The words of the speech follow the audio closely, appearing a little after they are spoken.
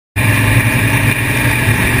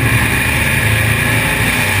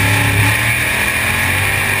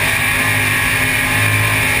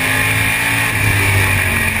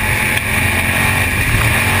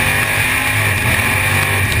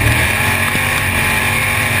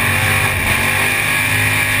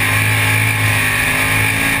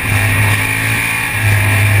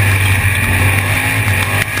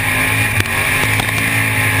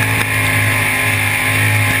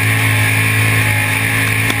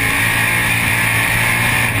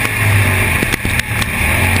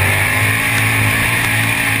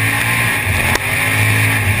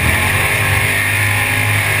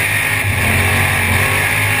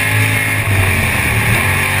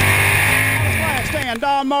And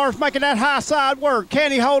Don Mars making that high side work.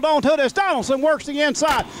 Can he hold on to this? Donaldson works the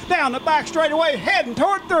inside. Down the back straightaway, heading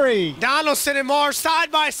toward 3. Donaldson and Mars side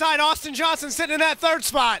by side. Austin Johnson sitting in that 3rd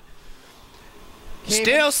spot.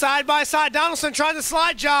 Still side by side. Donaldson trying the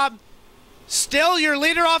slide job. Still your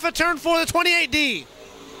leader off of turn 4, the 28D.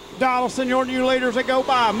 Donaldson, your new leaders that go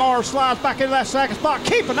by. Mars slides back into that 2nd spot.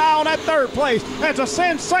 Keep an eye on that 3rd place. That's a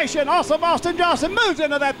sensation. Also, Austin Johnson moves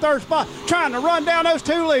into that 3rd spot, trying to run down those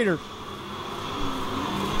 2 leaders.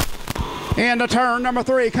 Into turn number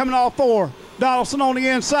 3, coming off 4. Donaldson on the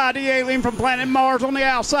inside. The alien from planet Mars on the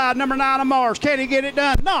outside. Number 9 of Mars. Can he get it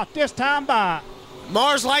done? Not this time by.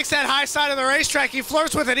 Mars likes that high side of the racetrack. He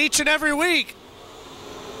flirts with it each and every week.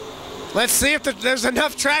 Let's see if there's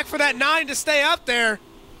enough track for that 9 to stay up there.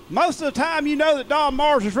 Most of the time, you know that Don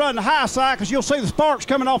Mars is running the high side because you'll see the sparks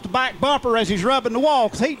coming off the back bumper as he's rubbing the wall,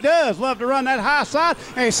 because he does love to run that high side,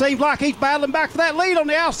 and it seems like he's battling back for that lead on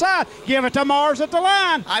the outside. Give it to Mars at the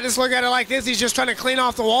line. I just look at it like this. He's just trying to clean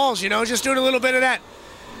off the walls, you know, just doing a little bit of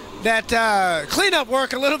that cleanup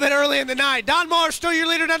work a little bit early in the night. Don Mars still your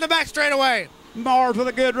leader down the back straightaway. Mars with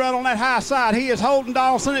a good run on that high side. He is holding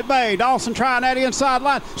Donaldson at bay. Donaldson trying that inside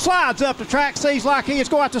line. Slides up the track. Sees like he is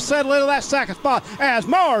going to settle into that 2nd spot as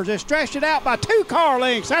Mars is stretched it out by 2 car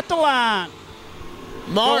lengths at the line.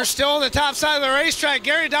 Mars still on the top side of the racetrack.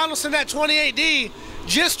 Gary Donaldson, that 28D,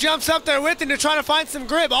 just jumps up there with him to try to find some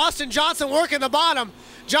grip. Austin Johnson working the bottom.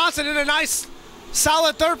 Johnson in a nice,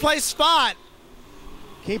 solid 3rd place spot.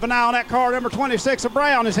 Keep an eye on that car number 26 of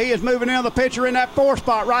Brown as he is moving into the picture in that 4th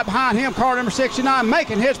spot. Right behind him, car number 69,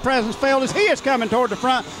 making his presence felt as he is coming toward the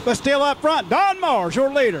front, but still up front. Don Mars,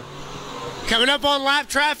 your leader. Coming up on lap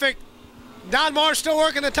traffic, Don Mars still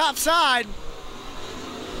working the top side.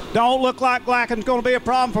 Don't look like Glacken's going to be a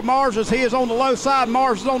problem for Mars as he is on the low side.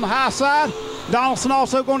 Mars is on the high side. Donaldson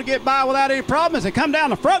also going to get by without any problem as they come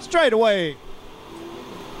down the front straightaway.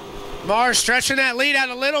 Mars stretching that lead out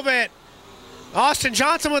a little bit. Austin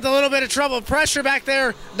Johnson with a little bit of trouble. Pressure back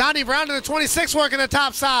there. Donnie Brown to the 26 working the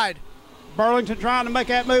top side. Burlington trying to make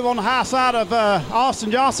that move on the high side of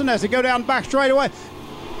Austin Johnson as they go down the back straightaway.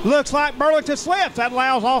 Looks like Burlington slips. That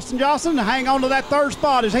allows Austin Johnson to hang on to that 3rd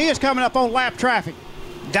spot as he is coming up on lap traffic.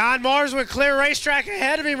 Don Mars with clear racetrack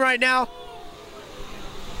ahead of him right now.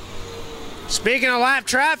 Speaking of lap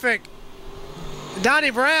traffic,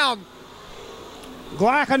 Donnie Brown.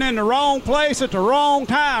 Glacken in the wrong place at the wrong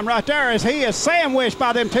time right there as he is sandwiched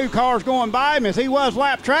by them 2 cars going by him as he was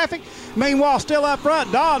lap traffic. Meanwhile, still up front,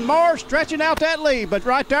 Don Mars stretching out that lead, but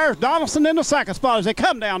right there is Donaldson in the 2nd spot as they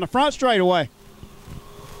come down the front straightaway.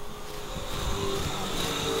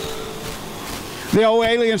 The old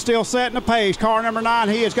alien still setting the pace. Car number 9,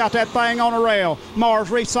 he has got that thing on the rail. Mars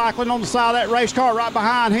recycling on the side of that race car. Right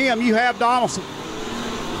behind him, you have Donaldson.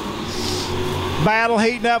 Battle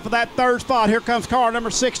heating up for that 3rd spot. Here comes car number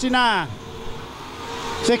 69.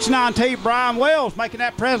 69T Brian Wells making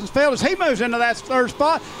that presence felt as he moves into that 3rd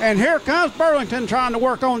spot. And here comes Burlington trying to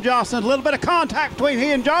work on Johnson. A little bit of contact between he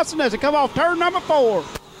and Johnson as they come off turn number 4.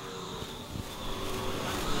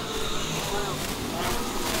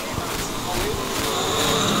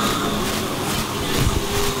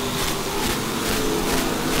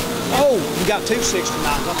 Oh, you got 2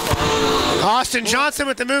 69s. Austin Johnson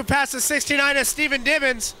with the move past the 69 is Stephen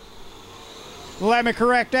Dibbins. Let me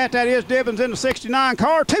correct that. That is Dibbins in the 69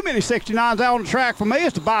 car. Too many 69s out on the track for me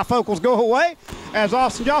as the bifocals go away. As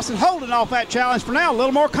Austin Johnson holding off that challenge for now. A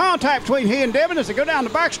little more contact between he and Dibbins as they go down the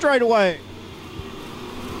back straightaway.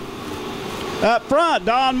 Up front,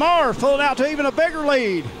 Don Mars pulling out to even a bigger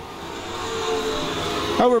lead.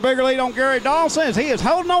 Over a bigger lead on Gary Donaldson as he is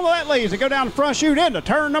holding on to that lead as they go down the front chute into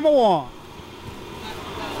turn number 1.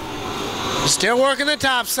 Still working the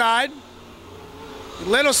top side.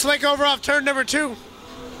 Little slick over off turn number 2.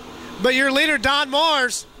 But your leader, Don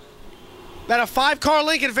Mars, got a 5-car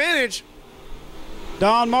length advantage.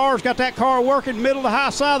 Don Mars got that car working middle to high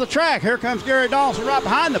side of the track. Here comes Gary Donaldson right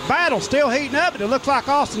behind. The battle still heating up, and it looks like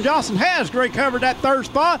Austin Johnson has recovered that 3rd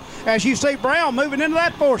spot. As you see Brown moving into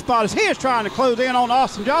that 4th spot as he is trying to close in on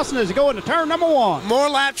Austin Johnson as he go into turn number 1. More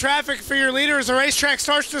lap traffic for your leader as the racetrack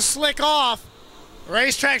starts to slick off.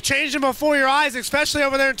 Racetrack changing before your eyes, especially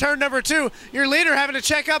over there in turn number 2. Your leader having to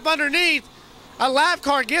check up underneath. A lap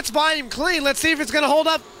car gets by him clean. Let's see if it's going to hold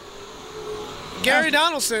up Gary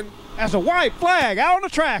Donaldson. As a white flag out on the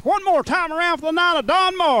track. One more time around for the 9 of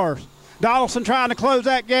Don Mars. Donaldson trying to close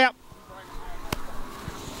that gap.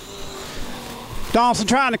 Donaldson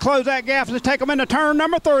trying to close that gap as they take him into turn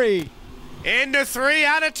number 3. Into 3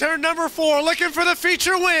 out of turn number 4. Looking for the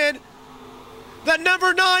feature win. The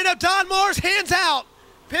number 9 of Don Mars hands out.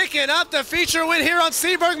 Picking up the feature win here on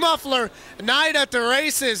Seaburg Muffler. Night at the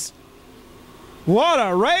races. What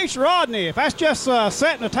a race, Rodney. If that's just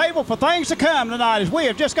setting the table for things to come tonight, as we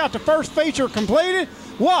have just got the first feature completed.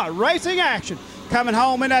 What racing action. Coming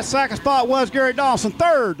home in that second spot was Gary Dawson.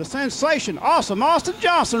 Third, the sensation, awesome Austin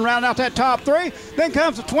Johnson rounding out that top three. Then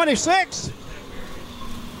comes the 26.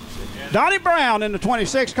 Donnie Brown in the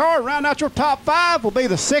 26 car. Round out your top five will be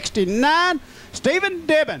the 69, Stephen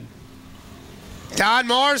Dibbin. Don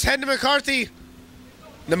Mars heading to McCarthy.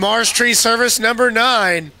 The Mars Tree Service number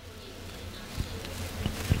 9.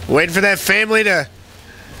 Waiting for that family to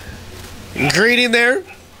greet him there.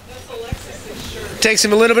 Takes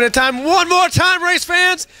him a little bit of time. One more time, race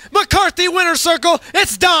fans. McCarthy winner circle.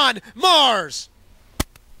 It's Don Mars.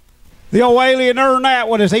 The old alien earned that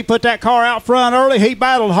one as he put that car out front early. He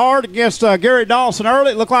battled hard against Gary Dawson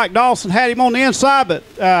early. It looked like Dawson had him on the inside, but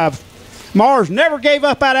Mars never gave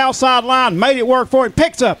up that outside line, made it work for him.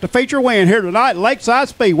 Picks up the feature win here tonight at Lakeside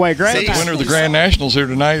Speedway. Grand winner of the Grand Nationals here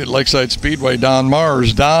tonight at Lakeside Speedway, Don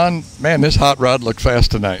Mars. Don, man, this hot rod looked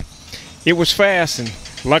fast tonight. It was fast, and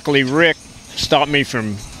luckily Rick stopped me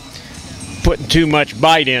from putting too much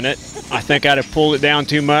bite in it. I think I'd have pulled it down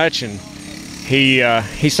too much, and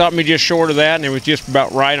he stopped me just short of that, and it was just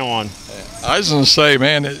about right on. I was going to say,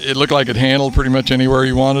 man, it looked like it handled pretty much anywhere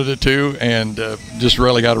you wanted it to, and just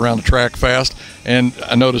really got around the track fast. And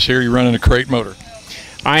I notice here you're running a crate motor.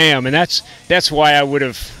 I am, and that's why I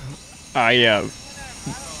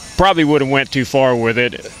probably would have went too far with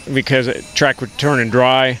it, because the track was turning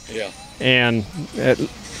dry. Yeah. And that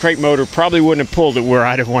crate motor probably wouldn't have pulled it where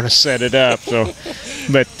I'd have want to set it up. So,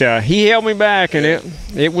 but he held me back, and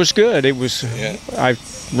it was good. It was. Yeah. I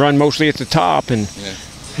run mostly at the top, and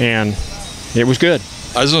it was good.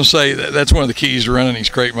 I was going to say that's one of the keys to running these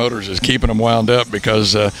crate motors is keeping them wound up,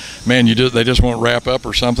 because man, they just won't wrap up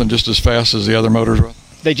or something just as fast as the other motors will.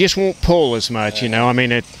 They just won't pull as much, you know. I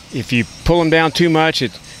mean, if you pull them down too much,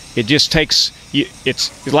 it just takes you.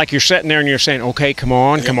 It's like you're sitting there and you're saying, "Okay, come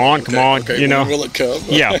on, okay, you know." When will it come?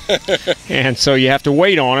 Yeah, and so you have to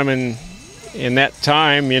wait on them, and in that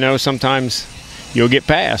time, you know, sometimes you'll get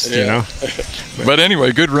past, you know. But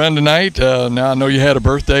anyway, good run tonight. Now I know you had a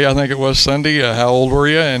birthday, I think it was Sunday. How old were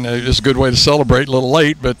you? And just a good way to celebrate, a little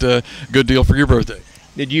late, but good deal for your birthday.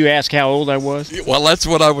 Did you ask how old I was? Well, that's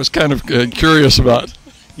what I was kind of curious about.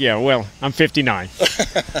 Yeah, well, I'm 59.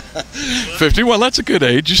 50, well, that's a good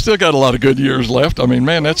age. You still got a lot of good years left. I mean,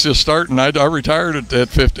 man, that's just starting. I retired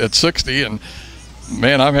at 60, and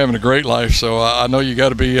man, I'm having a great life. So I know you got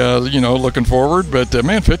to be, looking forward. But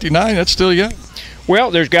man, 59, that's still young.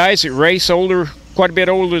 Well, there's guys that race quite a bit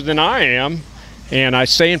older than I am, and I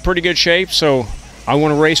stay in pretty good shape. So I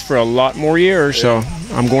want to race for a lot more years. So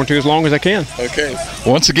I'm going to as long as I can. Okay.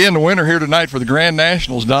 Once again, the winner here tonight for the Grand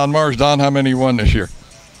Nationals, Don Mars. Don, how many you won this year?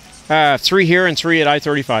 3 here and 3 at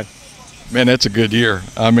I-35. Man, that's a good year.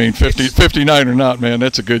 I mean, 59 or not, man,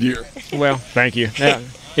 that's a good year. Well, thank you. Yeah,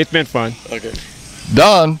 it's been fun. Okay.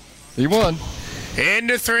 Don, he won.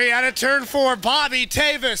 Into 3 out of turn 4, Bobby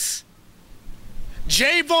Tavis.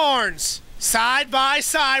 Jay Barnes, side by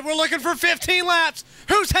side. We're looking for 15 laps.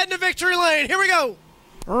 Who's heading to victory lane? Here we go.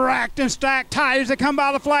 Racked and stacked tight as they come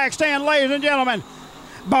by the flag stand, ladies and gentlemen.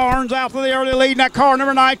 Barnes out for the early lead in that car,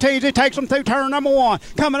 number 19. He takes them through turn number 1.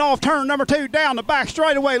 Coming off turn number 2, down the back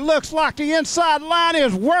straightaway. Looks like the inside line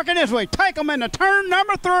is working its way. Take them into turn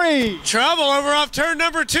number 3. Trouble over off turn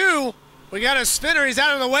number 2. We got a spinner. He's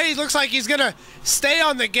out of the way. He looks like he's going to stay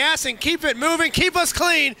on the gas and keep it moving, keep us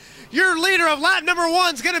clean. Your leader of lap number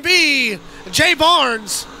 1 is going to be Jay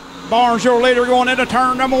Barnes. Barnes, your leader, going into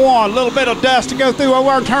turn number 1. A little bit of dust to go through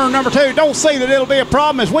over in turn number 2. Don't see that it'll be a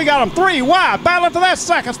problem as we got them 3 wide, battling for that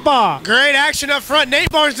second spot. Great action up front. Nate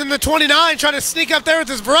Barnes in the 29 trying to sneak up there with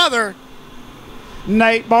his brother.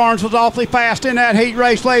 Nate Barnes was awfully fast in that heat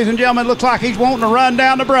race, ladies and gentlemen. Looks like he's wanting to run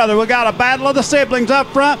down the brother. We got a battle of the siblings up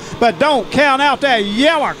front, but don't count out that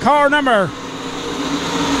yellow car number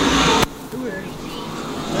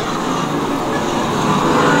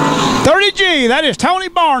 30G. That is Tony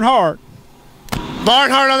Barnhart.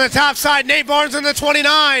 Barnhart on the top side. Nate Barnes in the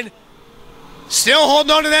 29. Still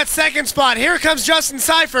holding on to that second spot. Here comes Justin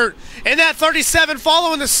Seifert in that 37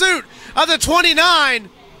 following the suit of the 29.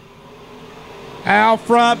 Out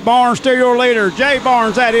front, Barnes still your leader. Jay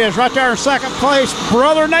Barnes, that is, right there in second place.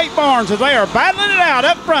 Brother Nate Barnes as they are battling it out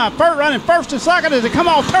up front. Running first and second as they come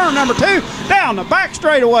off turn number 2, down the back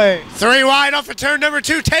straightaway. 3 wide off of turn number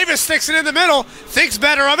 2. Tavis sticks it in the middle, thinks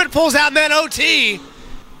better of it, pulls out in that OT.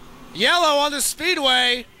 Yellow on the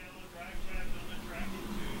Speedway.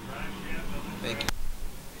 Thank you.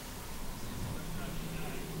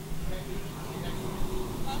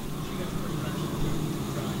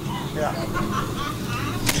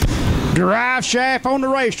 Drive shaft on the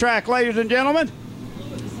racetrack, ladies and gentlemen.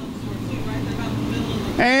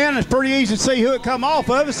 And it's pretty easy to see who it come off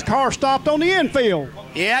of. It's the car stopped on the infield.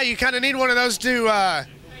 Yeah, you kind of need one of those to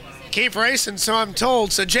keep racing, so I'm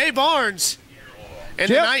told. So Jay Barnes in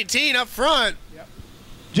the 19 up front.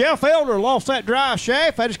 Jeff Elder lost that drive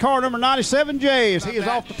shaft. That is car number 97J as he is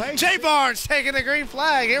off the pace. Jay Barnes taking the green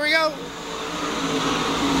flag. Here we go.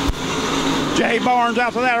 Jay Barnes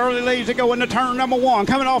out to that early lead to go into turn number 1.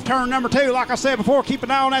 Coming off turn number 2, like I said before, keep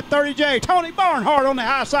an eye on that 30J. Tony Barnhart on the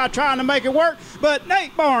high side trying to make it work, but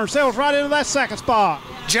Nate Barnes sails right into that second spot.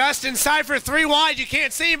 Justin Seifert 3 wide. You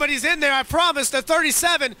can't see him, but he's in there. I promise. The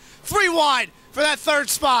 37, 3 wide for that third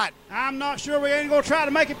spot. I'm not sure we ain't going to try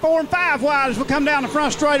to make it 4 and 5 wide as we come down the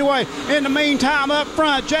front straightaway. In the meantime, up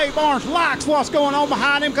front, Jay Barnes likes what's going on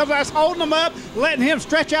behind him because that's holding him up, letting him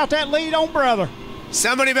stretch out that lead on brother.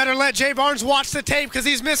 Somebody better let Jay Barnes watch the tape because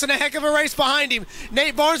he's missing a heck of a race behind him.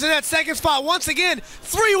 Nate Barnes in that second spot. Once again,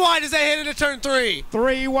 3 wide as they head into turn 3.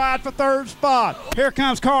 3 wide for third spot. Here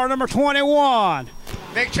comes car number 21.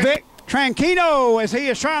 Vic Tranquino as he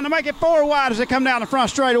is trying to make it 4 wide as they come down the front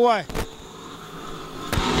straightaway.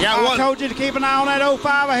 I told you to keep an eye on that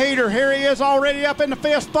 05 a heater. Here he is already up in the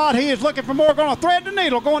 5th spot. He is looking for more, going to thread the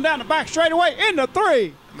needle, going down the back straightaway into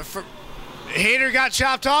 3. Heater got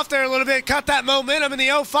chopped off there a little bit, cut that momentum in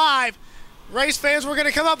the 05. Race fans, we're going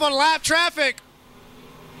to come up on lap traffic.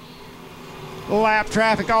 Lap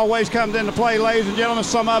traffic always comes into play, ladies and gentlemen.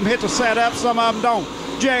 Some of them hit the setup, some of them don't.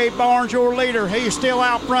 Jay Barnes, your leader, he's still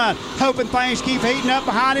out front, hoping things keep heating up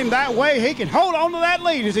behind him. That way he can hold on to that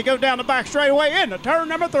lead as he goes down the back straightaway into turn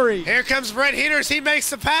number 3. Here comes Brett Heater as he makes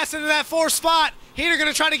the pass into that 4th spot. Heater going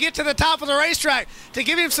to try to get to the top of the racetrack to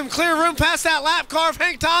give him some clear room past that lap car of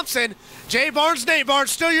Hank Thompson. Jay Barnes, Nate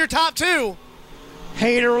Barnes, still your top 2.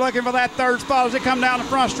 Heater looking for that 3rd spot as they come down the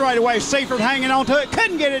front straightaway. Seifert hanging on to it.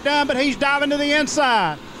 Couldn't get it done, but he's diving to the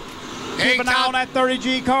inside. Keep an eye on that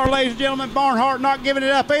 30G car, ladies and gentlemen. Barnhart not giving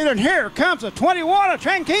it up either. And here comes a 21 of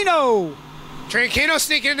Tranquino. Tranquino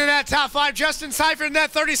sneaking into that top 5. Justin Seifert in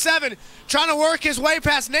that 37, trying to work his way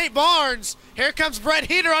past Nate Barnes. Here comes Brett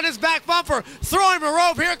Heater on his back bumper. Throw him a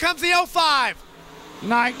rope. Here comes the 05.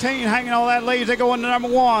 19 hanging on that lead. They go into number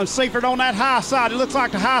 1. Seifert on that high side. It looks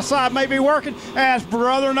like the high side may be working as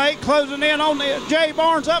brother Nate closing in on the Jay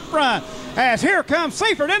Barnes up front. As here comes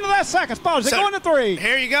Seifert into that second spot as they go into 3.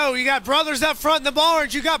 Here you go. You got brothers up front in the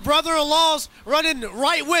Barnes. You got brother-in-laws running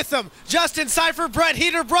right with them. Justin Seifert, Brett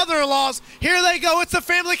Heater, brother-in-laws. Here they go. It's the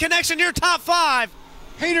family connection. Your top 5.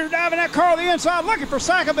 Heater diving that car to the inside, looking for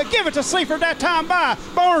second, but give it to Seifert that time by.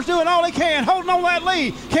 Barnes doing all he can, holding on that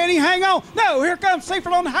lead. Can he hang on? No, here comes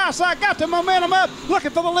Seifert on the high side, got the momentum up,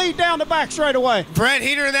 looking for the lead down the back straightaway. Brett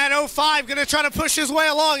Heater in that 05 going to try to push his way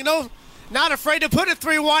along. No, not afraid to put it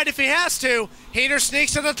 3 wide if he has to. Heater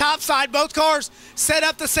sneaks to the top side. Both cars set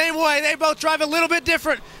up the same way. They both drive a little bit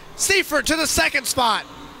different. Seifert to the 2nd spot.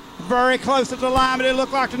 Very close at the line, but it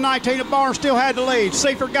looked like the 19 of Barnes still had the lead.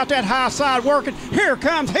 Seifert got that high side working. Here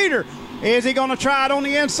comes Heater. Is he going to try it on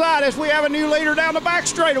the inside as we have a new leader down the back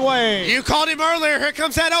straightaway? You called him earlier. Here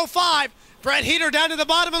comes that 05. Brett Heater down to the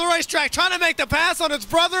bottom of the racetrack trying to make the pass on his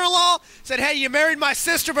brother-in-law. Said, hey, you married my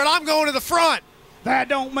sister, but I'm going to the front. That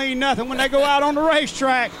don't mean nothing when they go out on the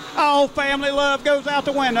racetrack. All family love goes out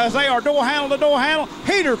the window as they are door handle to door handle.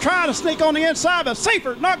 Heater trying to sneak on the inside, but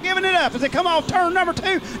Seifert not giving it up as they come off turn number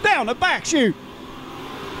 2 down the back chute.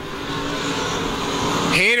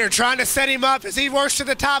 Heater trying to set him up as he works to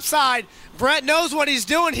the top side. Brett knows what he's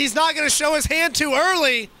doing. He's not going to show his hand too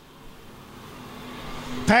early.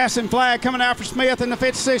 Passing flag coming out for Smith in the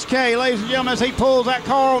 56K, ladies and gentlemen, as he pulls that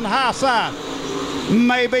car on the high side.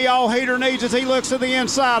 Maybe all Heater needs is he looks to the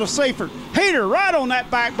inside of Seifert. Heater right on that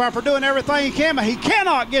back bumper doing everything he can, but he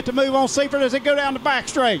cannot get to move on Seifert as they go down the back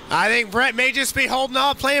straight. I think Brett may just be holding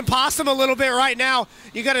off, playing possum a little bit right now.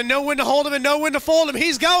 You got to know when to hold him and know when to fold him.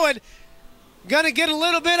 He's going. Going to get a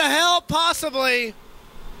little bit of help, possibly.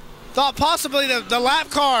 Thought possibly the lap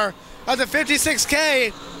car of the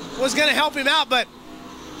 56K was going to help him out, but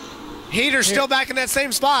Heater's still back in that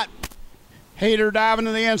same spot. Heater diving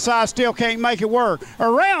to the inside, still can't make it work.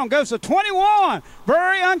 Around goes to 21.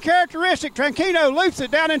 Very uncharacteristic. Tranquino loops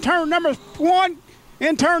it down in turn number 1.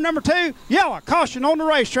 In turn number 2, yellow, caution on the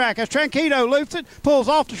racetrack as Tranquino loops it, pulls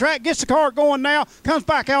off the track, gets the car going now, comes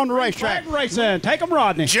back out on the racetrack. Racing, take them,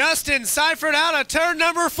 Rodney. Justin Seifert out of turn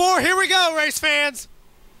number 4. Here we go, race fans.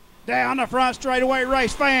 Down the front straightaway,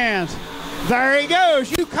 race fans. There he goes.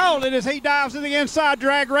 You called it as he dives to the inside,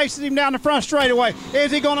 drag races him down the front straightaway.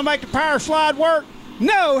 Is he going to make the power slide work?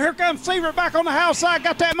 No. Here comes Seifert back on the house side,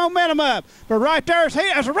 got that momentum up. But right there is he,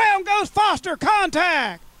 as around goes Foster,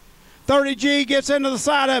 contact. 30G gets into the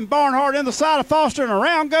side of him. Barnhart in the side of Foster, and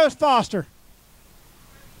around goes Foster.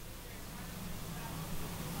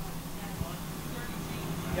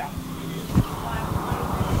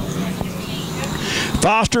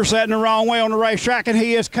 Foster setting the wrong way on the racetrack, and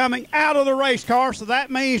he is coming out of the race car, so that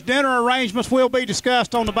means dinner arrangements will be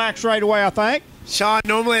discussed on the back straightaway, I think. Sean,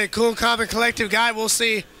 normally a cool, calm, and collective guy. We'll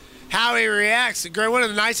see how he reacts. One of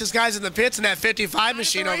the nicest guys in the pits in that 55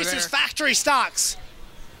 machine over there. Factory stocks.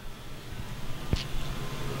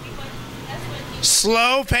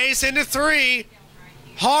 Slow pace into 3.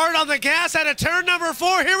 Hard on the gas out of turn number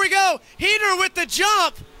 4. Here we go. Heater with the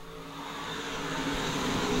jump.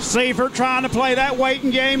 Seifert trying to play that waiting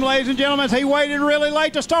game, ladies and gentlemen. He waited really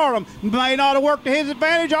late to start him. May not have worked to his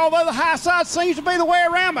advantage, although the high side seems to be the way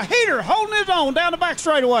around. But Heater holding his own down the back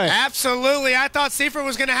straightaway. Absolutely. I thought Seifert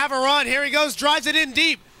was going to have a run. Here he goes, drives it in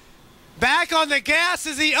deep. Back on the gas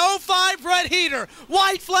is the 05 Brett Heater.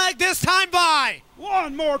 White flag this time by.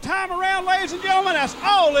 One more time around, ladies and gentlemen. That's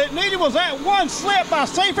all it needed was that one slip by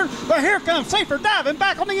Seifert. But here comes Seifert diving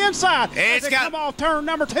back on the inside. It's got come off turn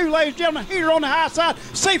number 2, ladies and gentlemen. Heater on the high side.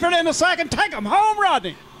 Seifert in the second. Take him home,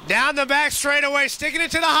 Rodney. Down the back straightaway, sticking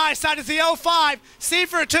it to the high side is the 05.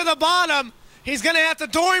 Seifert to the bottom. He's going to have to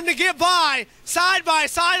door him to get by. Side by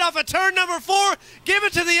side off of turn number 4. Give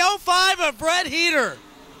it to the 05 of Brett Heater.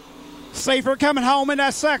 Seifert coming home in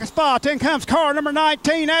that second spot. Then comes car number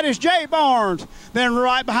 19. That is Jay Barnes. Then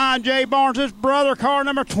right behind Jay Barnes, his brother, car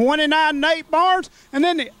number 29, Nate Barnes. And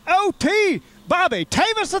then the OT, Bobby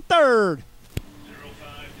Tavis III.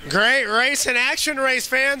 Great race and action, race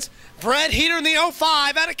fans. Brett Heater in the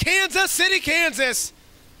 05 out of Kansas City, Kansas.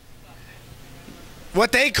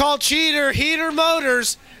 What they call cheater heater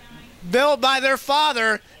motors, built by their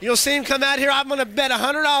father. You'll see him come out here. I'm going to bet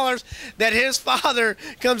 $100 that his father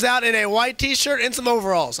comes out in a white T-shirt and some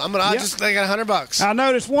overalls. I got $100. I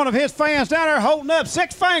noticed one of his fans down there holding up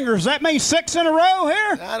 6 fingers. That means 6 in a row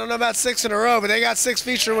here? I don't know about 6 in a row, but they got 6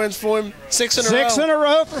 feature wins for him. 6 in a row. 6 in a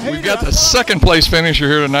row for him. We've got the second place finisher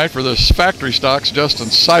here tonight for the factory stocks, Justin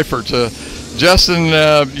Seifert. Justin,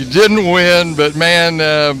 you didn't win, but man,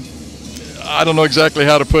 I don't know exactly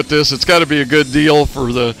how to put this. It's got to be a good deal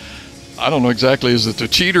for the, I don't know exactly, is it the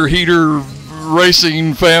cheater heater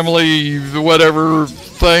racing family whatever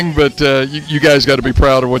thing, but you guys got to be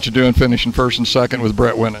proud of what you're doing, finishing first and second with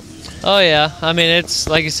Brett winning. Oh yeah, I mean, it's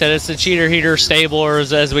like you said, it's the cheater heater stable, or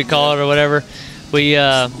as we call it, or whatever. We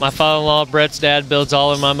my father-in-law, Brett's dad, builds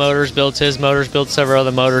all of my motors, builds his motors, builds several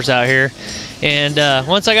other motors out here. And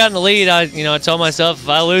once I got in the lead, I told myself, if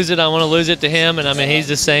I lose it, I want to lose it to him. And I mean, he's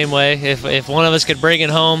the same way. If one of us could bring it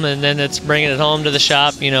home, and then it's bringing it home to the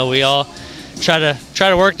shop, we all try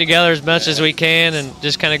to work together as much as we can, and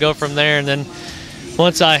just kind of go from there. And then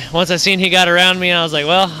once I seen he got around me, I was like,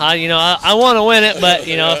 well, I want to win it, but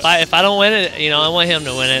if I don't win it, I want him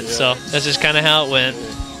to win it. So that's just kind of how it went.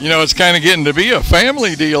 It's kind of getting to be a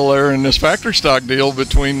family deal there in this factory stock deal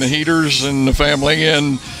between the Heaters and the family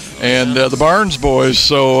and the Barnes boys.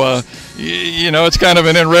 So, it's kind of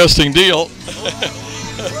an interesting deal.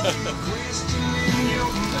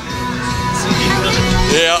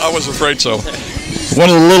 Yeah, I was afraid so. One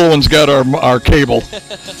of the little ones got our cable.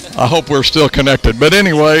 I hope we're still connected. But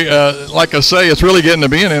anyway, like I say, it's really getting to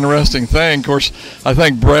be an interesting thing. Of course, I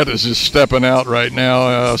think Brett is just stepping out right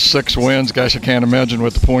now. 6 wins. Gosh, I can't imagine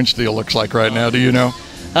what the points deal looks like right now. Do you know?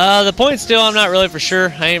 The points deal, I'm not really for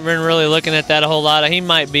sure. I ain't been really looking at that a whole lot. He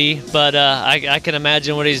might be, but I can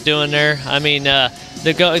imagine what he's doing there. I mean,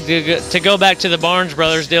 to go back to the Barnes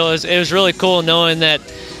brothers deal, it was really cool knowing that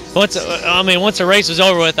once the race was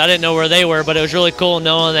over with, I didn't know where they were, but it was really cool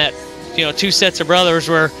knowing that 2 sets of brothers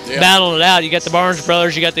were battling it out. You got the Barnes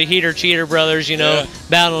brothers, you got the cheater brothers,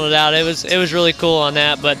 battling it out. It was really cool on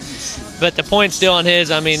that, but the points deal on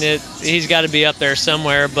his, I mean, he's got to be up there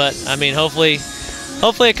somewhere. But I mean, hopefully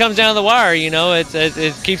it comes down to the wire.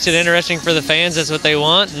 It keeps it interesting for the fans. That's what they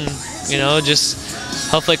want, and just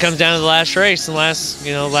hopefully it comes down to the last race and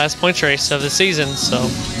last points race of the season. So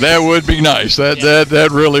that would be nice. That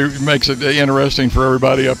really makes it interesting for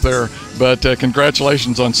everybody up there. But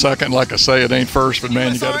congratulations on second. Like I say, it ain't first, but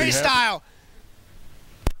man, you got to be happy. Style.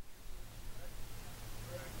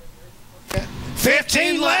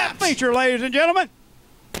 15 laps. Feature, ladies and gentlemen.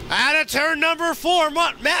 Out of turn number 4,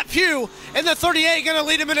 Matt Pugh in the 38 going to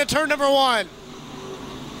lead him into turn number 1.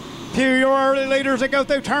 Pugh, your early leaders that go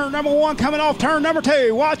through turn number 1, coming off turn number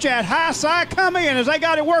 2. Watch that high side come in as they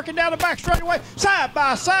got it working down the back straightaway, side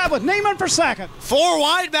by side with Neiman for second. 4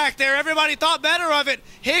 wide back there. Everybody thought better of it.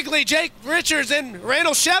 Higley, Jake Richards, and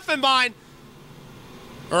Randall Scheffenbein.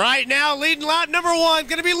 Right now, leading lap number 1,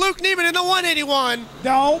 going to be Luke Neiman in the 181.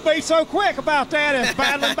 Don't be so quick about that. As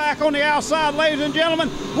battling back on the outside, ladies and gentlemen,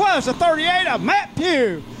 was the 38 of Matt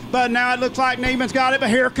Pugh. But now it looks like Neiman's got it, but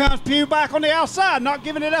here comes Pugh back on the outside, not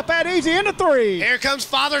giving it up that easy into 3. Here comes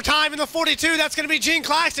Father Time in the 42. That's going to be Gene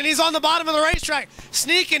Claxton. He's on the bottom of the racetrack,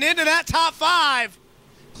 sneaking into that top 5.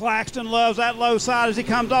 Claxton loves that low side as he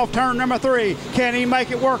comes off turn number 3. Can he make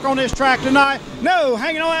it work on this track tonight? No,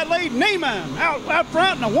 hanging on that lead, Neiman out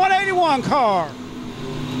front in a 181 car.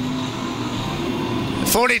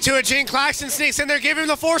 42 of Gene Claxton sneaks in there, giving him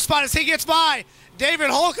the 4 spot as he gets by David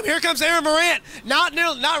Holcomb. Here comes Aaron Morant, not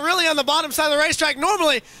really on the bottom side of the racetrack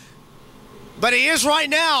normally, but he is right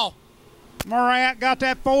now. Morant got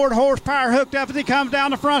that forward horsepower hooked up as he comes down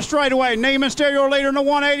the front straightaway. Neiman still your leader in the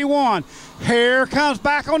 181. Here comes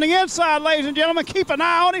back on the inside, ladies and gentlemen. Keep an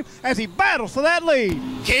eye on him as he battles for that lead.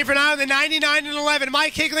 Keep an eye on the 99 and 11.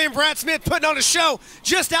 Mike Higley and Brad Smith putting on a show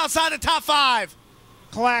just outside the top 5.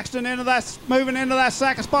 Claxton moving into that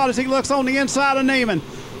second spot as he looks on the inside of Neiman.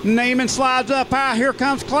 Neiman slides up high. Here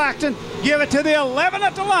comes Claxton. Give it to the 11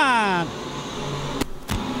 at the line.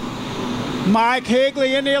 Mike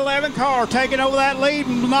Higley in the 11 car, taking over that lead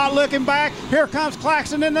and not looking back. Here comes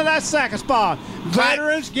Claxton into that second spot.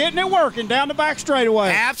 Veterans getting it working down the back straightaway.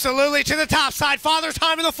 Absolutely to the top side. Father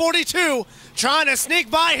Time in the 42, trying to sneak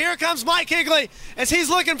by. Here comes Mike Higley as he's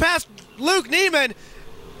looking past Luke Neiman.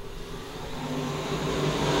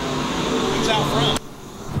 Who's out front?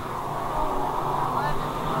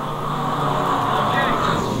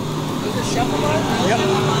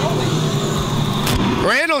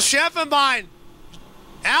 Randall Scheffenbein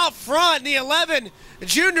out front, the 11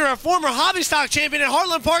 junior, a former hobby stock champion at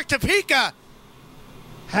Heartland Park, Topeka.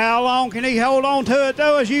 How long can he hold on to it,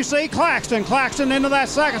 though, as you see Claxton into that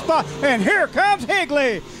second spot. And here comes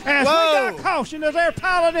Higley as we got caution as they're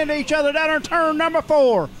piling into each other down there in turn number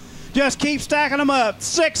 4. Just keep stacking them up.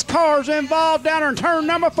 6 cars involved down there in turn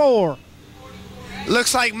number 4.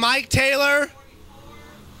 Looks like Mike Taylor.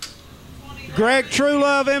 Greg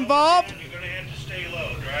Truelove involved.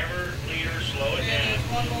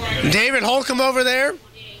 David Holcomb over there.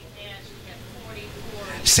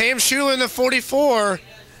 Sam Schuler in the 44.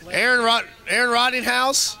 Aaron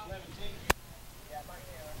Roddinghouse.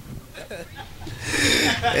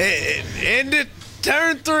 Into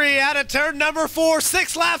turn 3, out of turn number 4.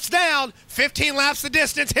 6 laps down. 15 laps the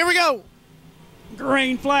distance. Here we go.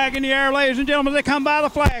 Green flag in the air, ladies and gentlemen. They come by the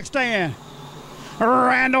flag stand.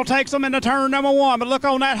 Randall takes them into turn number 1, but look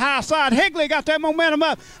on that high side. Higley got that momentum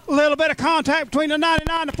up. A little bit of contact between the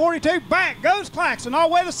 99 and the 42. Back goes Claxton all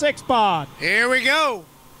the way to 6th spot. Here we go.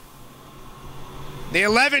 The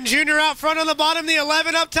 11 junior out front on the bottom, the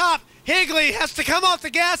 11 up top. Higley has to come off the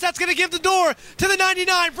gas. That's going to give the door to the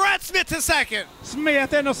 99. Brad Smith in second.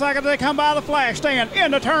 Smith in the second. They come by the flag stand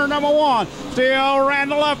into turn number 1. Still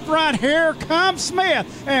Randall up front. Here comes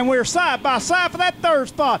Smith. And we're side by side for that 3rd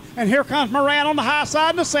spot. And here comes Moran on the high side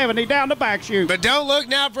in the 70 down the back chute. But don't look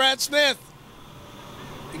now, Brad Smith.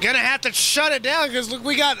 You're going to have to shut it down because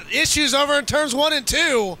we got issues over in turns 1 and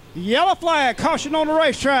 2. Yellow flag. Caution on the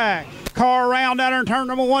racetrack. Car around down there in turn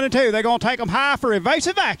number 1 and 2. They're going to take them high for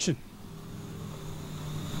evasive action.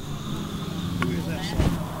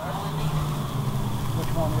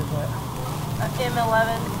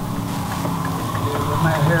 M11.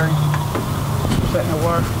 Matt Herring setting the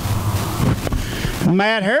work.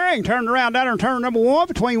 Matt Herring turned around down there in turn number 1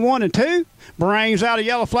 between 1 and 2. Brings out a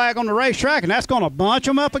yellow flag on the racetrack, and that's going to bunch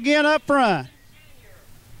them up again up front.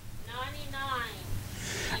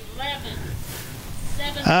 99, 11,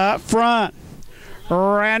 7. Up front,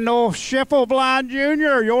 Randall Schiffelbein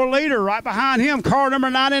Jr., your leader. Right behind him, car number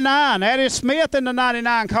 99. That is Smith in the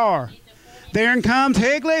 99 car. Then comes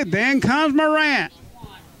Higley, then comes Morant.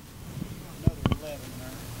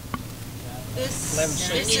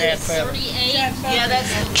 This is Chad Feather. Yeah,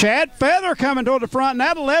 that's Chad Feather coming toward the front in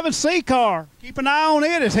that 11C car. Keep an eye on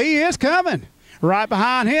it as he is coming. Right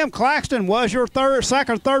behind him, Claxton was your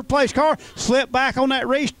second, third place car. Slipped back on that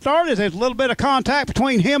restart as there's a little bit of contact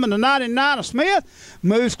between him and the 99 of Smith.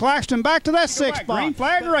 Moves Claxton back to that 6th spot. Green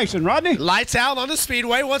flag racing, Rodney. Lights out on the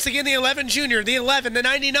Speedway. Once again, the 11 junior, the 11, the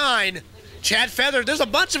 99. Chad Feather, there's a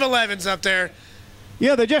bunch of 11s up there.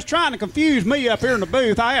 Yeah, they're just trying to confuse me up here in the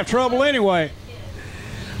booth. I have trouble anyway.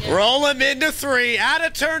 Roll him into 3, out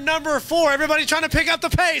of turn number 4. Everybody trying to pick up the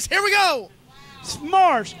pace. Here we go.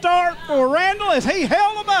 Smart start for Randall as he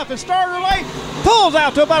held him up and started late. Pulls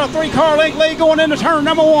out to about a 3-car length lead going into turn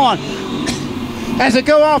number 1. As it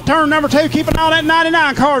go off turn number 2, keeping on that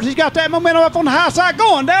 99 cars. He's got that momentum up on the high side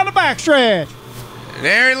going down the backstretch.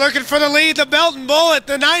 There, looking for the lead, the Belton Bullet,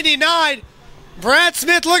 the 99. Brad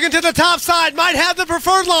Smith looking to the top side, might have the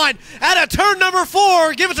preferred line at a turn number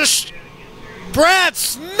 4. Give it to Brad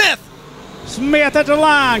Smith. Smith at the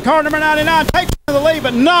line. Car number 99 takes the lead,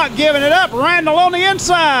 but not giving it up. Randall on the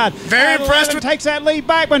inside. Very impressed with. Takes that lead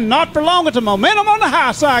back, but not for long. It's a momentum on the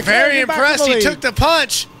high side. Very impressed. He took the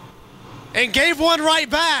punch and gave one right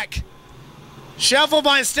back.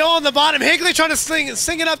 Scheffelbein still on the bottom. Higley trying to sing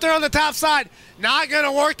it up there on the top side. Not going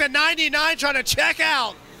to work. The 99 trying to check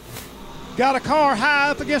out. Got a car high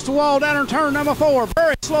up against the wall down in turn number 4.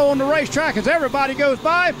 Very slow on the racetrack as everybody goes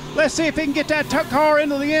by. Let's see if he can get that car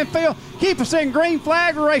into the infield. Keep us in green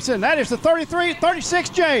flag racing. That is the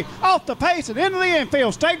 36J off the pace and into the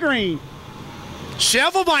infield. Stay green.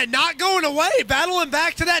 Scheffelbein not going away. Battling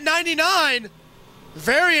back to that 99.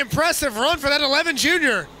 Very impressive run for that 11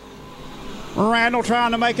 junior. Randall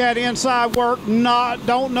trying to make that inside work.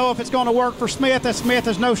 Don't know if it's going to work for Smith. That Smith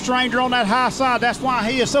is no stranger on that high side. That's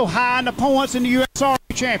why he is so high in the points in the U.S. Army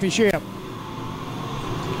Championship.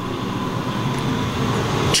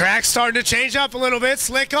 Track starting to change up a little bit.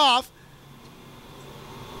 Slick off.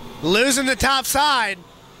 Losing the top side.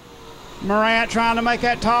 Morant trying to make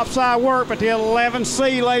that top side work, but the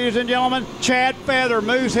 11C, ladies and gentlemen, Chad Feather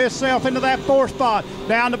moves himself into that 4th spot.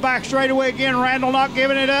 Down the back straightaway again, Randall not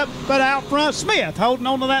giving it up, but out front, Smith holding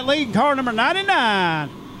on to that lead, car number 99.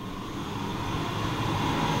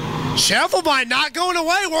 Scheffelbein not going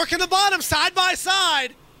away, working the bottom side by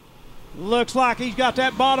side. Looks like he's got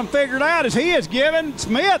that bottom figured out as he is giving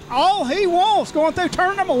Smith all he wants going through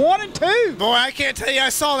turn number 1 and 2. Boy, I can't tell you I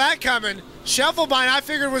saw that coming. Scheffelbein, I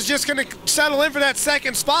figured, was just going to settle in for that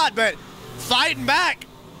 2nd spot, but fighting back.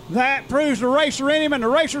 That proves the racer in him, and the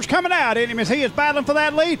racer's coming out in him as he is battling for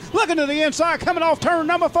that lead. Looking to the inside, coming off turn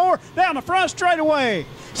number 4, down the front straightaway.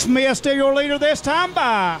 Smith still your leader this time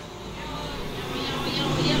by.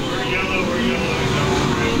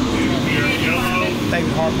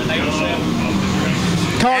 David Hartman,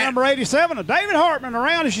 87. Car number 87 of David Hartman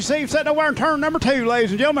around as you see him sitting over in turn number 2, ladies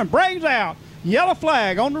and gentlemen. Brings out yellow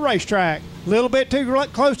flag on the racetrack. A little bit too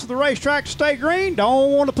close to the racetrack to stay green.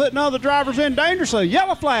 Don't want to put none of the drivers in danger, so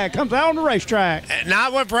yellow flag comes out on the racetrack.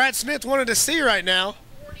 Not what Brad Smith wanted to see right now.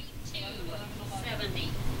 42.70.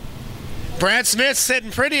 Brad Smith sitting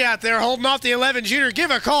pretty out there, holding off the 11 junior. Give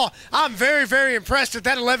a call. I'm very, very impressed with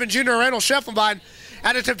that 11 junior, Randall Scheffelbein,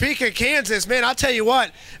 out of Topeka, Kansas. Man, I'll tell you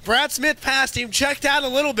what, Brad Smith passed him, checked out a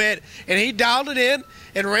little bit, and he dialed it in,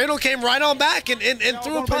 and Randall came right on back and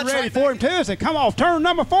threw a punch. Ready for him, too, as they come off turn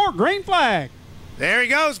number 4, green flag. There he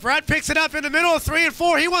goes. Brad picks it up in the middle of 3 and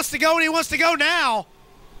 4. He wants to go, and he wants to go now.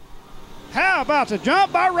 How about the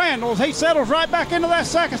jump by Randall as he settles right back into that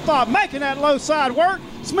 2nd spot, making that low side work.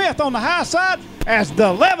 Smith on the high side as the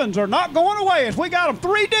 11s are not going away as we got them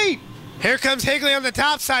 3 deep. Here comes Higley on the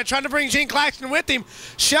top side, trying to bring Gene Claxton with him.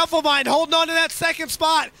 Scheffelbein holding on to that 2nd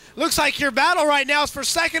spot. Looks like your battle right now is for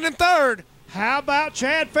 2nd and 3rd. How about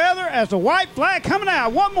Chad Feather as the white flag coming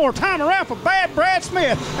out one more time around for bad Brad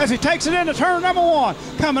Smith as he takes it into turn number 1.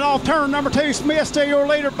 Coming off turn number 2, Smith still your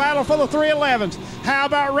leader, battle for the 311s. How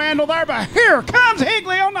about Randall there? But here comes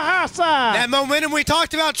Higley on the high side. That momentum we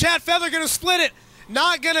talked about, Chad Feather going to split it.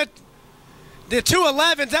 Not going to. The 2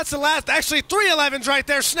 11s, that's the last, actually 3 11s right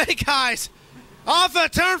there, Snake Eyes. Off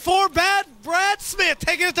of turn 4, bad Brad Smith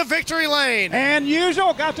taking it to victory lane. And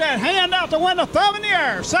usual, got that hand out the window, thumb in the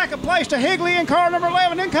air. 2nd place to Higley in car number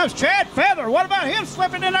 11. Then comes Chad Feather. What about him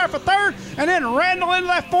slipping in there for 3rd? And then Randall into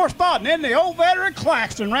that 4th spot. And then the old veteran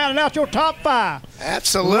Claxton rounding out your top 5.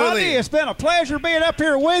 Absolutely. Rodney, it's been a pleasure being up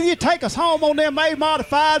here with you. Take us home on them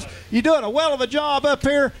A-modifieds. You're doing a well of a job up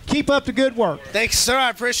here. Keep up the good work. Thanks, sir. I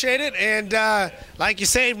appreciate it. And like you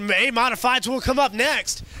say, A-modifieds will come up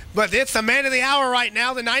next. But it's the man of the hour right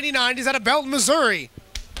now, the 99. He's out of Belton, Missouri.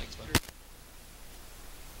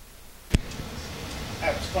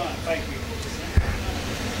 That was fun. Thank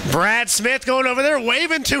you. Brad Smith going over there,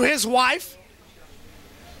 waving to his wife.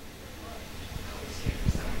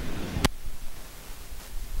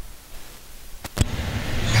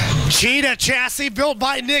 Cheetah chassis built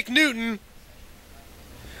by Nick Newton.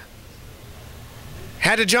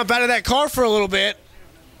 Had to jump out of that car for a little bit.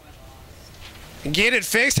 Get it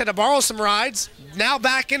fixed, had to borrow some rides. Now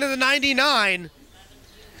back into the 99.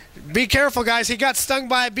 Be careful, guys. He got stung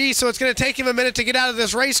by a bee, so it's going to take him a minute to get out of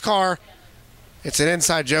this race car. It's an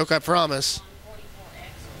inside joke, I promise.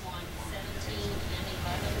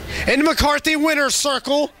 In McCarthy winner's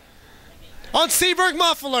circle on Seaberg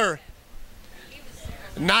Muffler.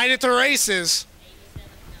 9 at the races.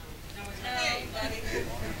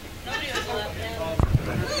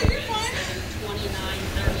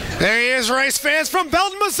 There he is, race fans from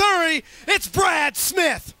Belton, Missouri. It's Brad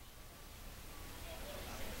Smith.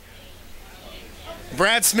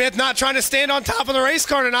 Brad Smith not trying to stand on top of the race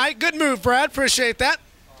car tonight. Good move, Brad. Appreciate that.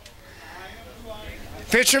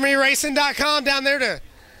 PictureMeRacing.com down there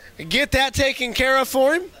to get that taken care of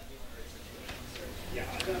for him.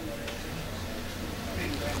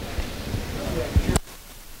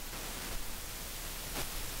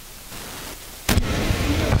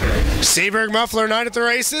 Seaberg Muffler night at the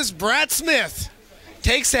races. Brad Smith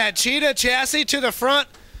takes that Cheetah chassis to the front.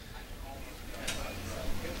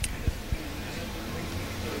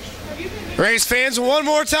 Race fans, one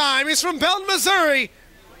more time. He's from Belton, Missouri.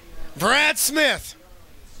 Brad Smith.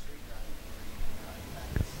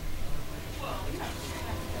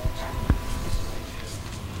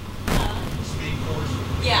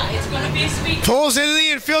 Yeah, it's going to be a speed. Pulls into the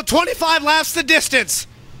infield, 25 laps the distance.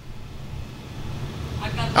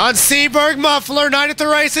 On Seaberg Muffler, night at the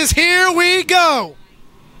races. Here we go.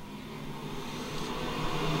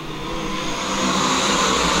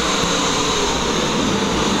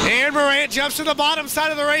 And Morant jumps to the bottom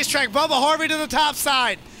side of the racetrack. Bubba Harvey to the top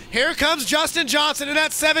side. Here comes Justin Johnson in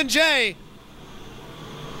that 7J.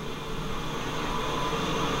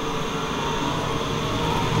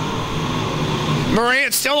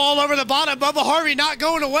 Morant still all over the bottom. Bubba Harvey not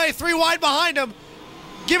going away. 3 wide behind him.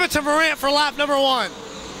 Give it to Morant for lap number 1.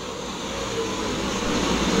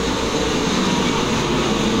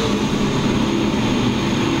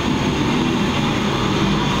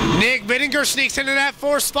 Nick Bittinger sneaks into that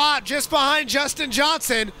 4th spot just behind Justin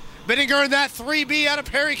Johnson. Bittinger in that 3B out of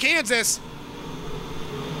Perry, Kansas.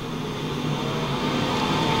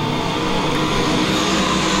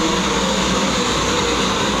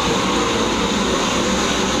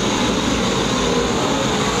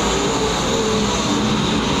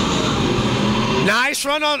 Nice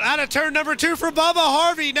run on out of turn number 2 for Bubba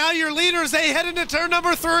Harvey. Now your leaders, they head into turn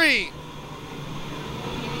number 3.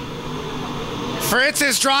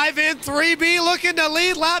 Fritz's drive-in 3B looking to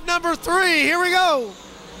lead lap number 3. Here we go.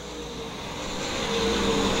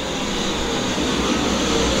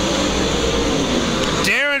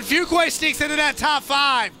 Darren Fuquay sneaks into that top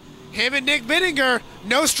 5. Him and Nick Bittinger,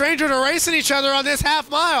 no stranger to racing each other on this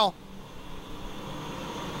half mile.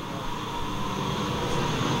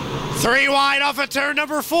 3 wide off of turn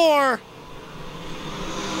number 4.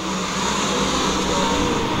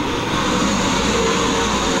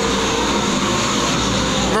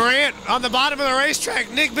 Morant on the bottom of the racetrack.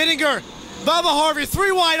 Nick Bittinger, Bubba Harvey,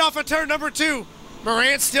 3 wide off of turn number 2.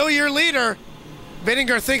 Morant still your leader.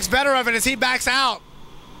 Bittinger thinks better of it as he backs out.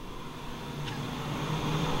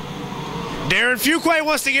 Darren Fuquay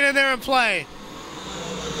wants to get in there and play.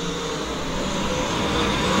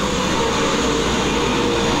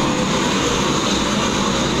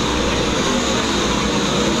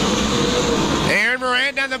 Aaron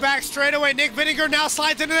Morant down the back straightaway. Nick Bittinger now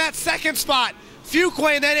slides into that 2nd spot.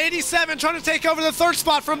 Fuquay in that 87 trying to take over the 3rd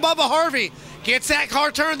spot from Bubba Harvey. Gets that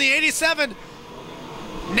car turned, the 87.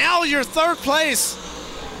 Now your 3rd place.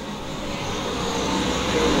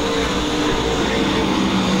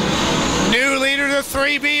 New leader to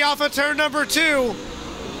 3B off of turn number 2.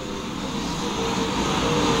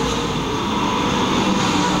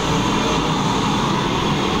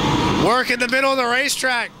 Work in the middle of the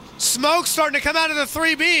racetrack. Smoke starting to come out of the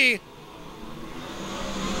 3B.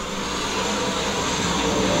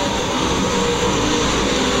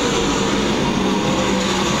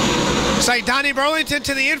 Looks like Donnie Burlington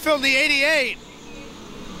to the infield in the 88.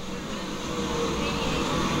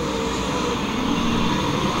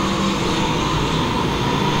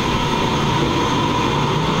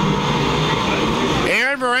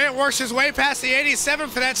 Aaron Morant works his way past the 87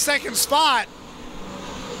 for that 2nd spot.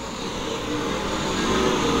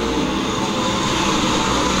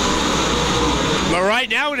 But right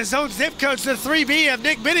now in his own zip code to the 3B of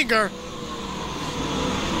Nick Bittinger.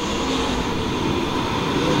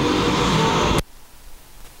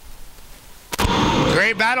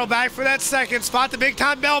 Great battle back for that 2nd spot. The big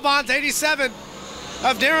time Bell Bonds 87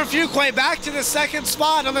 of Darren Fuquay back to the 2nd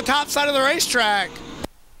spot on the top side of the racetrack.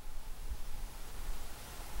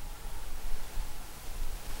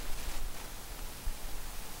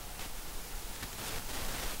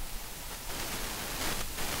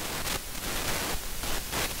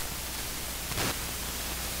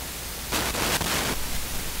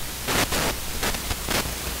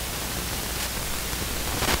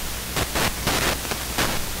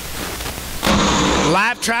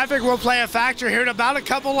 Lap traffic will play a factor here in about a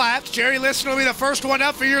couple laps. Jerry Liston will be the first one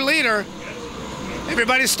up for your leader.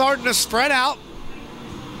 Everybody's starting to spread out.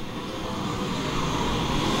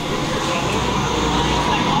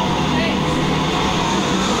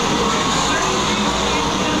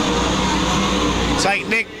 It's like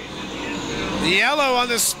Nick Yellow on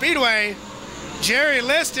the Speedway. Jerry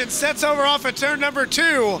Liston sets over off at turn number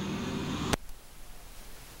 2.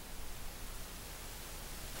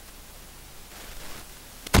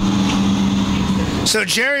 So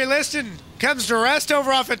Jerry Liston comes to rest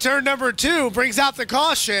over off at turn number 2, brings out the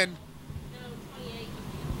caution.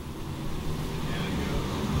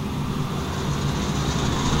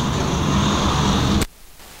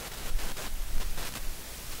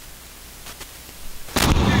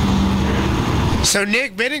 So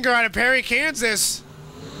Nick Bittinger out of Perry, Kansas,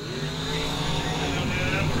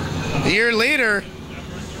 your leader.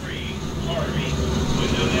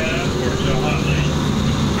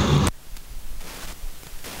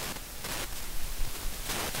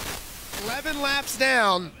 Laps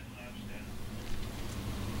down.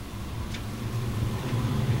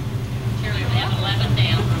 Carry 11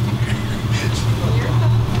 down.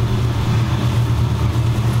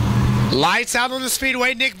 Lights out on the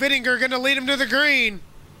speedway. Nick Bittinger going to lead him to the green.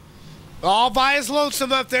 All by his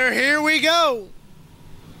lonesome up there. Here we go.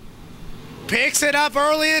 Picks it up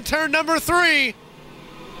early in turn number 3.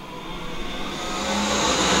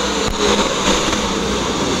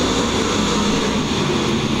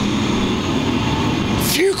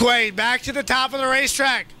 Fuquay back to the top of the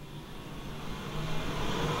racetrack.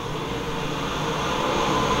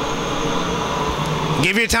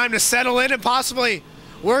 Give you time to settle in and possibly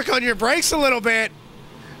work on your brakes a little bit.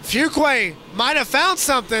 Fuquay might have found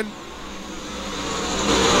something.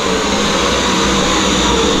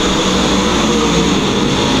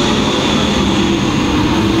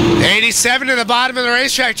 '87 to the bottom of the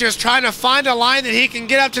racetrack, just trying to find a line that he can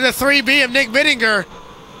get up to the 3B of Nick Bittinger.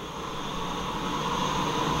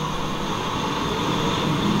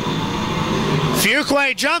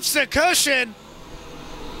 Fuquay jumps the cushion.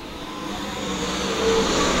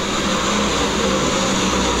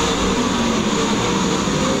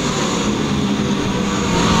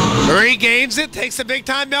 Regains it, takes the big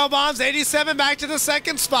time bell bombs. 87 back to the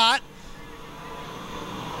second spot.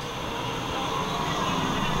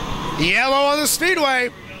 Yellow on the speedway.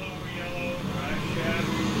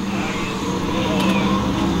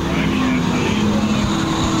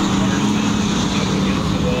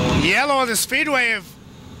 Yellow on the speedway.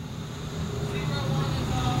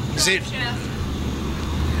 See, and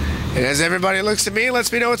as everybody looks at me,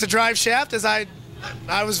 lets me know it's a drive shaft, as I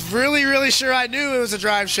was really sure I knew it was a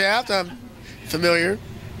drive shaft. I'm familiar.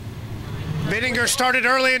 Bittinger started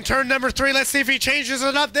early in turn number 3. Let's see if he changes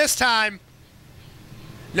it up this time.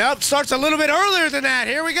 Nope, starts a little bit earlier than that.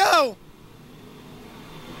 Here we go.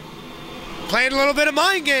 Playing a little bit of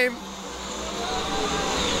mind game.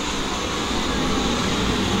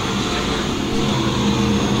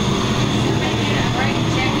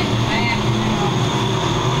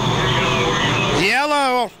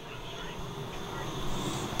 Yellow.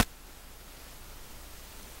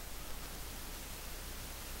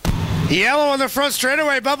 Yellow on the front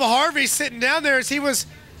straightaway. Bubba Harvey sitting down there as he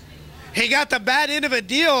got the bad end of a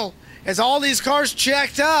deal as all these cars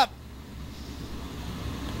checked up.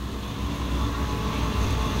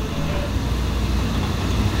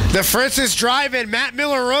 The Fritz is driving. Matt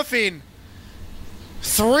Miller Roofing.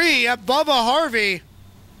 3 at Bubba Harvey.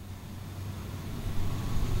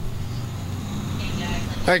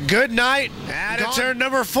 A good night at turn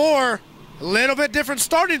number 4. A little bit different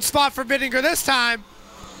starting spot for Bittinger this time.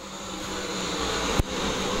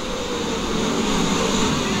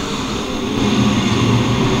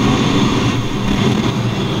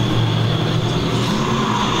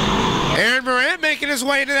 Aaron Morant making his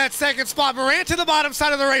way into that second spot. Morant to the bottom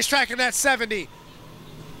side of the racetrack in that 70.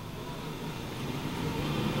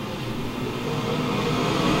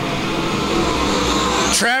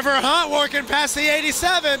 Trevor Hunt working past the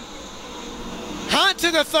 87. Hunt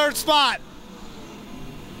to the third spot.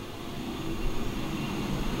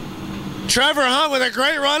 Trevor Hunt with a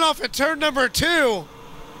great run off at turn number 2.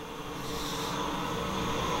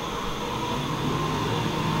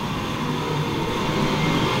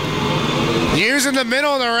 Using the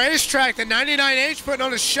middle of the racetrack, the 99H putting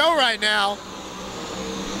on a show right now.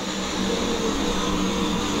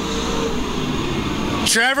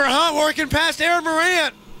 Trevor Hunt working past Aaron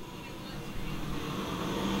Morant.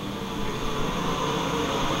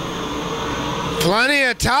 Plenty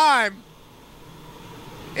of time.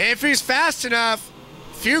 If he's fast enough,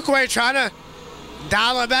 Fuquay trying to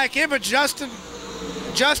dial it back in, but Justin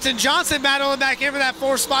Johnson battling back in for that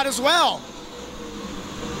 4th spot as well.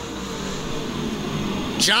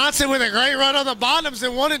 Johnson with a great run on the bottoms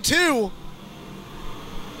in 1 and 2.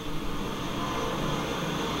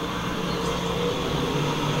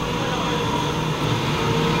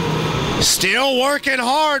 Still working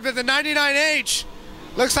hard, but the 99H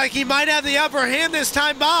looks like he might have the upper hand this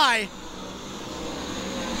time by.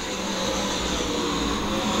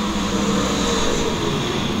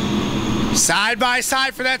 Side by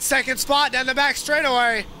side for that second spot down the back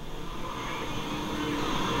straightaway.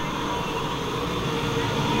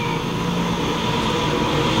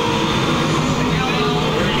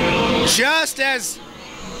 Just as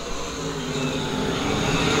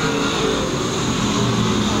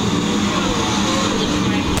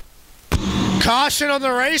caution on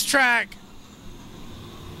the racetrack.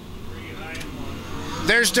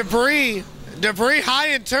 There's debris. Debris high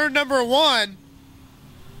in turn number 1.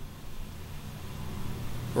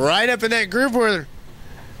 Right up in that group where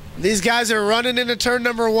these guys are running into turn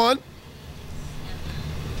number 1.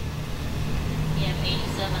 Yeah,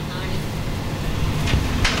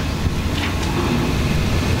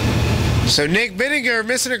 87.90. So Nick Bittinger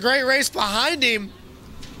missing a great race behind him,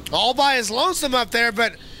 all by his lonesome up there,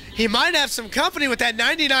 but he might have some company with that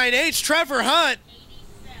 99H Trevor Hunt.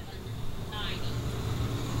 87.90.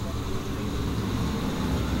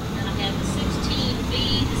 Then I have the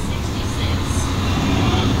 16B, the 66.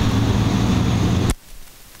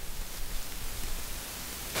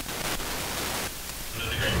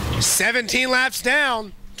 17 laps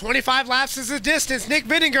down, 25 laps is the distance. Nick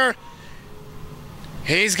Bittinger,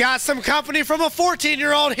 he's got some company from a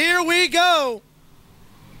 14-year-old. Here we go.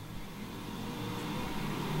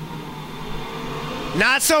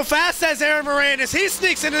 Not so fast, says Aaron Mirandis. He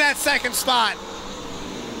sneaks into that second spot.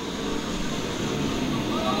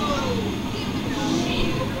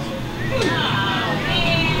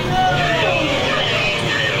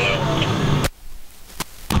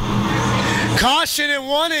 Caution in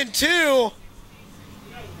 1 and 2.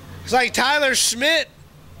 It's like Tyler Schmidt.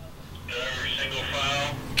 Single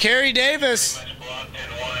file. Kerry Davis. Much blocked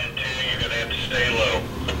in 1 and 2. You're going to have to stay low.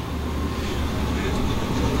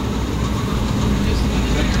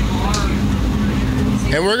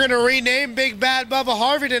 And we're going to rename Big Bad Bubba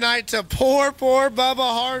Harvey tonight to Poor Bubba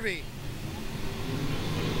Harvey.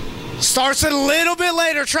 Starts it a little bit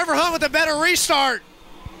later. Trevor Hunt with a better restart.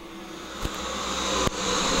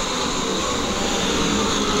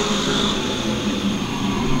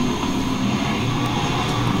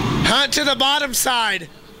 Hunt to the bottom side.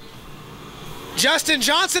 Justin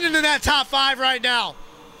Johnson into that top 5 right now.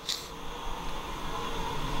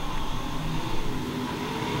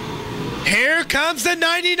 Here comes the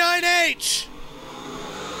 99H.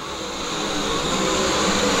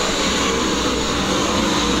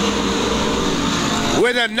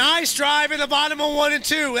 With a nice drive in the bottom of 1 and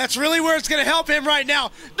 2. That's really where it's going to help him right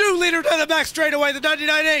now. New leader down the back straightaway, the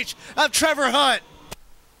 99H of Trevor Hunt.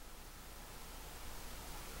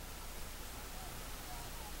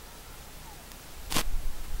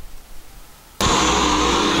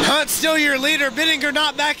 Hunt still your leader. Bittinger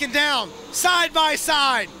not backing down. Side by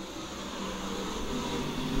side.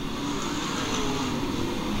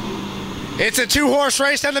 It's a 2-horse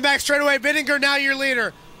race down the back straightaway. Bittinger now your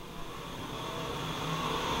leader.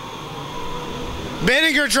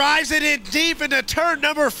 Bittinger drives it in deep into turn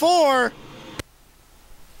number 4.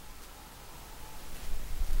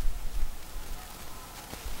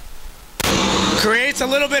 Creates a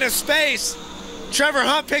little bit of space. Trevor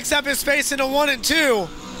Hunt picks up his space into 1 and 2.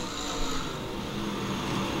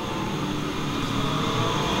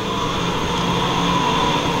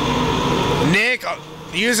 Nick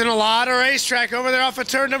using a lot of racetrack over there off of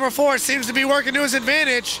turn number 4. It seems to be working to his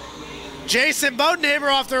advantage. Jason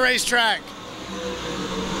Bodenhamer off the racetrack.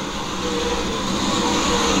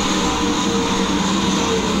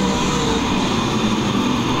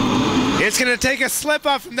 It's going to take a slip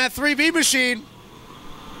up from that 3B machine.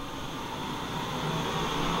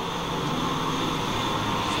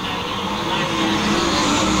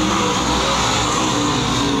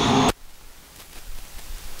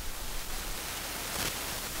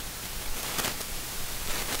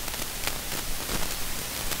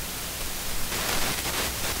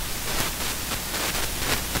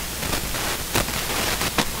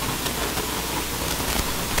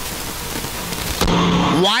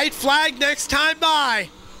 White flag next time by.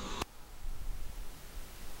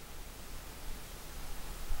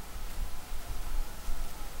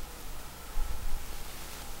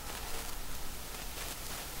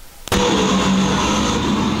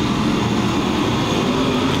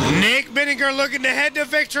 Nick Bittinger looking to head to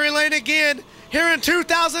victory lane again here in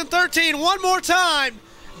 2013. One more time,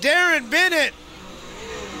 Darren Bennett.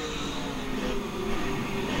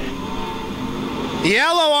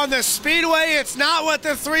 Yellow on the Speedway, it's not what the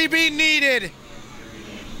 3B needed.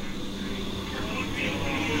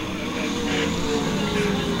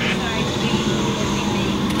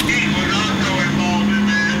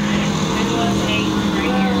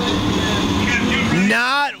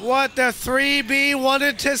 Not what the 3B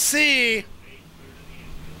wanted to see.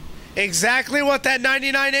 Exactly what that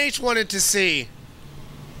 99H wanted to see.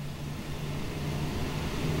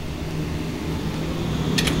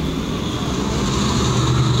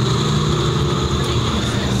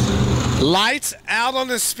 Lights out on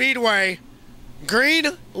the Speedway. Green,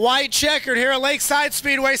 white checkered here at Lakeside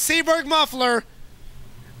Speedway. Seaberg muffler.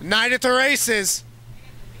 Night at the races.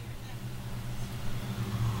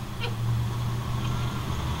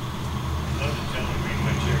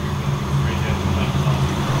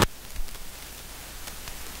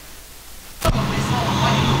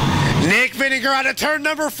 Nick Vinegar out of turn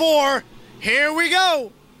number 4. Here we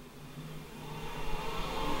go.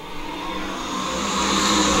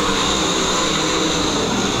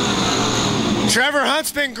 Trevor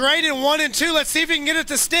Hunt's been great in 1 and 2. Let's see if he can get it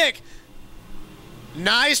to stick.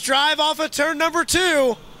 Nice drive off of turn number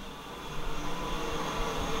 2.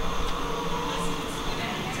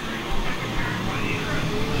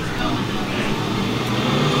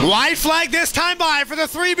 White flag this time by for the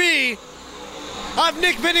 3B of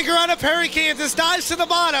Nick Vinegar out of Perry, Kansas. Dives to the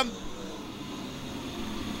bottom.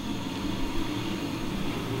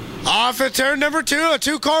 Off of turn number 2, a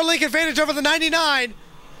 2-car link advantage over the 99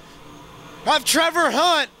 of Trevor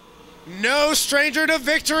Hunt. No stranger to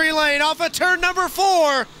victory lane. Off of turn number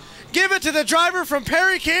 4. Give it to the driver from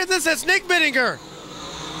Perry, Kansas. That's Nick Vinegar.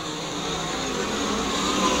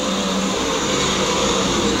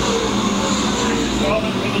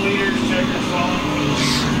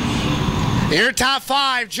 Your top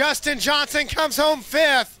 5. Justin Johnson comes home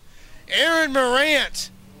 5th. Aaron Morant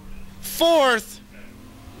 4th.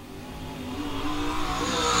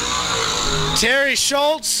 Terry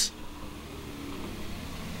Schultz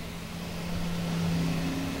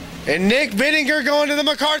and Nick Vinegar going to the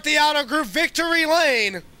McCarthy Auto Group victory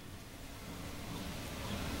lane.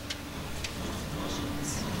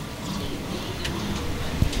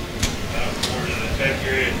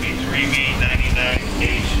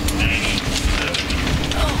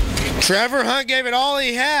 Trevor Hunt gave it all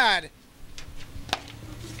he had.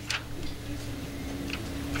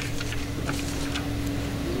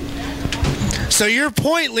 So your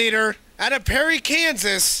point leader out of Perry,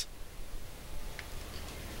 Kansas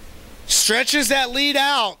stretches that lead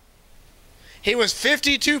out. He was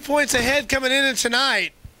 52 points ahead coming in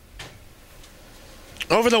tonight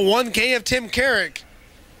over the 1K of Tim Carrick.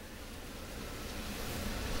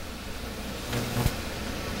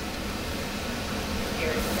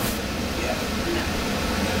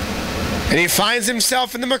 And he finds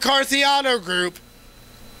himself in the McCarthy Auto Group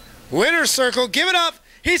winner's circle. Give it up.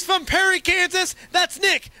 He's from Perry, Kansas. That's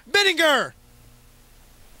Nick Vinegar.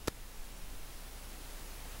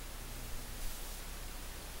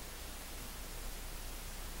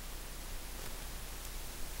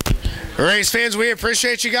 Race fans, we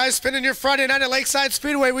appreciate you guys spending your Friday night at Lakeside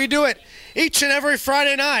Speedway. We do it each and every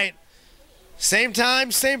Friday night. Same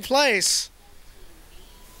time, same place.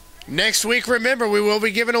 Next week, remember, we will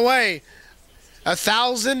be giving away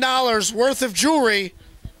 $1,000 worth of jewelry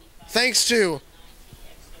thanks to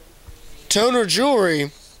Toner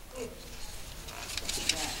Jewelry.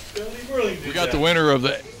 We got the winner of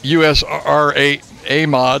the USR8A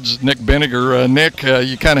mods, Nick Vinegar. Nick,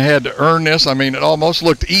 you kind of had to earn this. I mean, it almost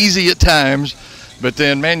looked easy at times, but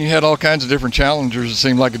then, man, you had all kinds of different challengers. It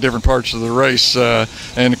seemed like at different parts of the race.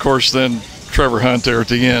 And, of course, then Trevor Hunt there at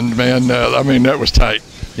the end, man. I mean, that was tight.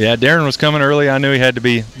 Yeah, Darren was coming early. I knew he had to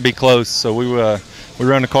be close, so we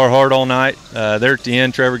run the car hard all night. There at the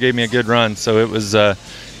end, Trevor gave me a good run, so it was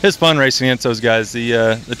fun racing against those guys.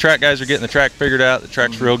 The track guys are getting the track figured out. The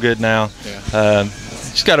track's real good now. Yeah.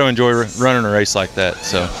 Just got to enjoy running a race like that.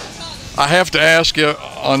 So, I have to ask you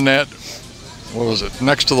on that. What was it?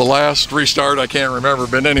 Next to the last restart, I can't remember,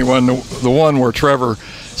 but anyone, the one where Trevor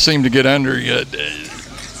seemed to get under you.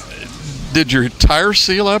 Did your tires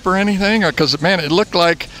seal up or anything? Because, man, it looked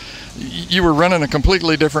like you were running a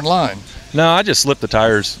completely different line. No, I just slipped the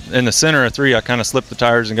tires. In the center of 3, I kind of slipped the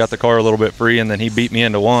tires and got the car a little bit free, and then he beat me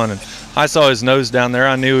into 1. And I saw his nose down there.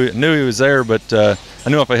 I knew he was there, but I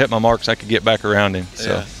knew if I hit my marks, I could get back around him. So.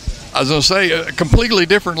 Yeah. I was going to say, a completely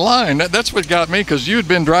different line. That's what got me, because you had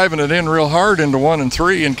been driving it in real hard into 1 and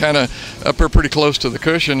 3 and kind of up there pretty close to the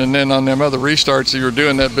cushion. And then on them other restarts, you were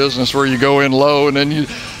doing that business where you go in low and then you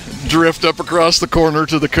drift up across the corner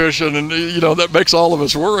to the cushion. And, you know, that makes all of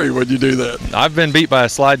us worry when you do that. I've been beat by a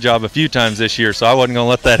slide job a few times this year, so I wasn't going to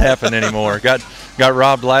let that happen anymore. Got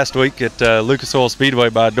robbed last week at Lucas Oil Speedway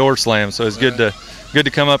by a door slam, so it's good to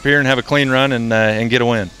come up here and have a clean run and get a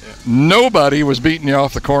win. Nobody was beating you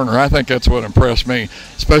off the corner. I think that's what impressed me,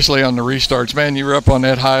 especially on the restarts. Man, you were up on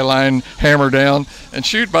that high line, hammer down, and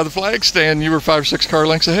shoot, by the flag stand, you were 5 or 6 car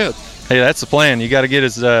lengths ahead. Hey, that's the plan. You got to get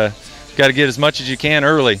as to get as much as you can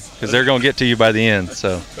early because they're going to get to you by the end.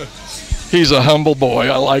 So. He's a humble boy.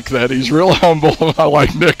 I like that. He's real humble. I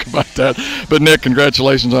like Nick about that. But, Nick,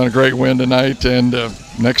 congratulations on a great win tonight. And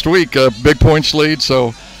next week, big points lead.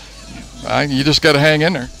 So you just got to hang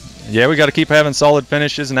in there. Yeah, we got to keep having solid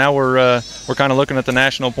finishes. Now we're kind of looking at the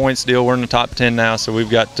national points deal. We're in the top 10 now, so we've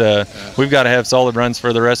got to have solid runs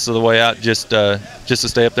for the rest of the way out just to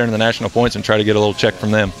stay up there in the national points and try to get a little check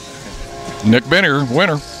from them. Nick Benner,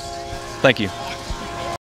 winner. Thank you.